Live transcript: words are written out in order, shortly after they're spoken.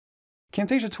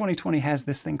Camtasia 2020 has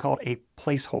this thing called a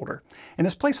placeholder, and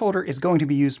this placeholder is going to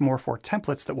be used more for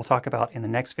templates that we'll talk about in the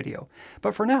next video.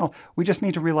 But for now, we just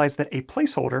need to realize that a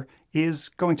placeholder is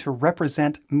going to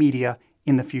represent media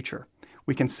in the future.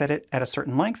 We can set it at a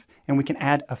certain length, and we can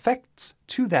add effects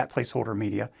to that placeholder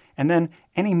media, and then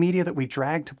any media that we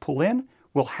drag to pull in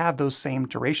will have those same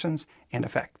durations and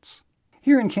effects.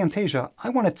 Here in Camtasia, I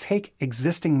want to take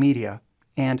existing media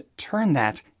and turn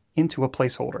that into a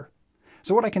placeholder.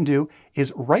 So what I can do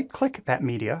is right-click that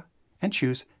media and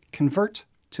choose Convert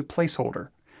to Placeholder.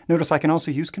 Notice I can also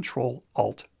use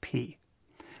Control-Alt-P.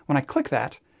 When I click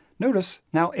that, notice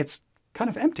now it's kind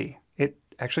of empty. It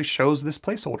actually shows this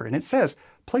placeholder, and it says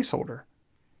Placeholder.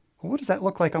 Well, what does that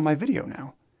look like on my video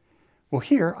now? Well,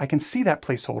 here I can see that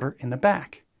placeholder in the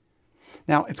back.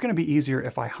 Now, it's going to be easier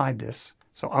if I hide this,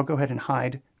 so I'll go ahead and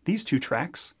hide these two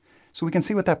tracks so we can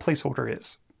see what that placeholder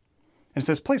is. And it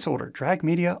says placeholder, drag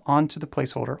media onto the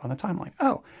placeholder on the timeline.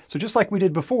 Oh, so just like we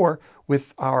did before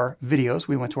with our videos,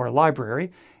 we went to our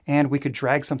library and we could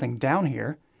drag something down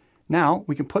here. Now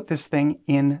we can put this thing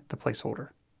in the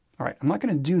placeholder. All right, I'm not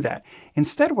going to do that.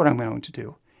 Instead, what I'm going to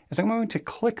do is I'm going to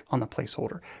click on the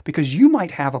placeholder because you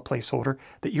might have a placeholder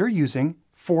that you're using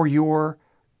for your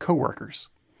coworkers.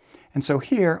 And so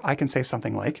here I can say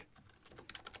something like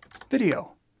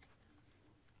video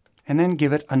and then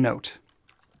give it a note.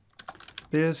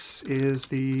 This is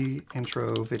the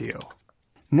intro video.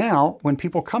 Now, when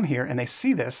people come here and they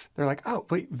see this, they're like, oh,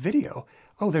 wait, video.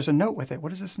 Oh, there's a note with it. What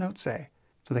does this note say?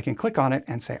 So they can click on it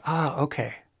and say, ah,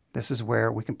 okay, this is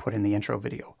where we can put in the intro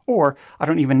video. Or I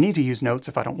don't even need to use notes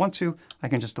if I don't want to. I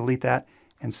can just delete that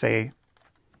and say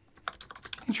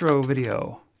intro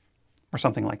video or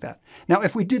something like that. Now,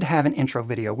 if we did have an intro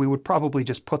video, we would probably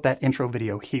just put that intro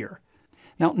video here.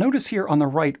 Now, notice here on the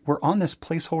right, we're on this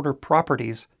Placeholder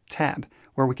Properties tab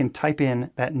where we can type in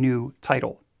that new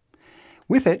title.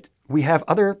 With it, we have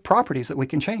other properties that we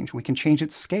can change. We can change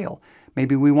its scale.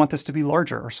 Maybe we want this to be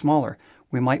larger or smaller.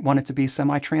 We might want it to be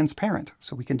semi-transparent,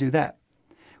 so we can do that.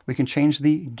 We can change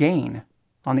the gain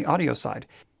on the audio side.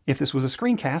 If this was a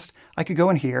screencast, I could go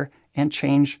in here and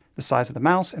change the size of the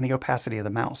mouse and the opacity of the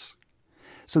mouse.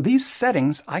 So these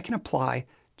settings I can apply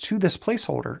to this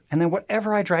placeholder, and then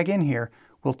whatever I drag in here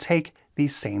will take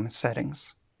these same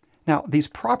settings. Now, these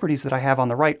properties that I have on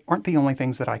the right aren't the only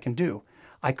things that I can do.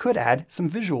 I could add some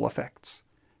visual effects.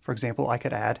 For example, I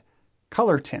could add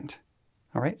color tint.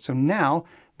 All right, so now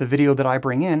the video that I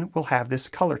bring in will have this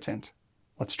color tint.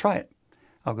 Let's try it.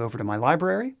 I'll go over to my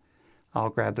library. I'll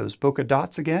grab those bokeh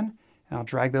dots again, and I'll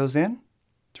drag those in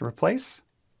to replace.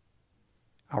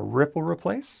 I'll ripple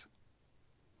replace.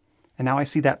 And now I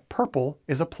see that purple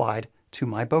is applied to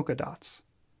my bokeh dots.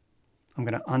 I'm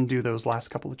going to undo those last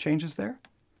couple of changes there.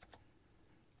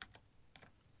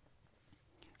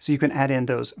 So you can add in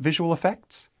those visual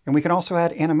effects, and we can also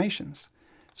add animations.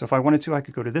 So if I wanted to, I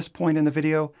could go to this point in the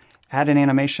video, add an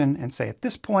animation, and say at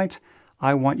this point,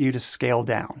 I want you to scale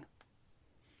down.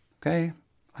 Okay,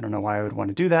 I don't know why I would want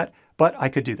to do that, but I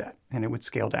could do that, and it would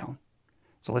scale down.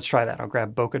 So let's try that. I'll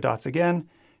grab bokeh dots again,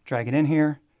 drag it in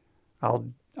here.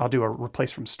 I'll do a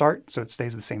replace from start so it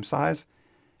stays the same size.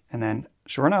 And then,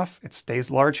 sure enough, it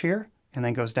stays large here and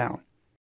then goes down.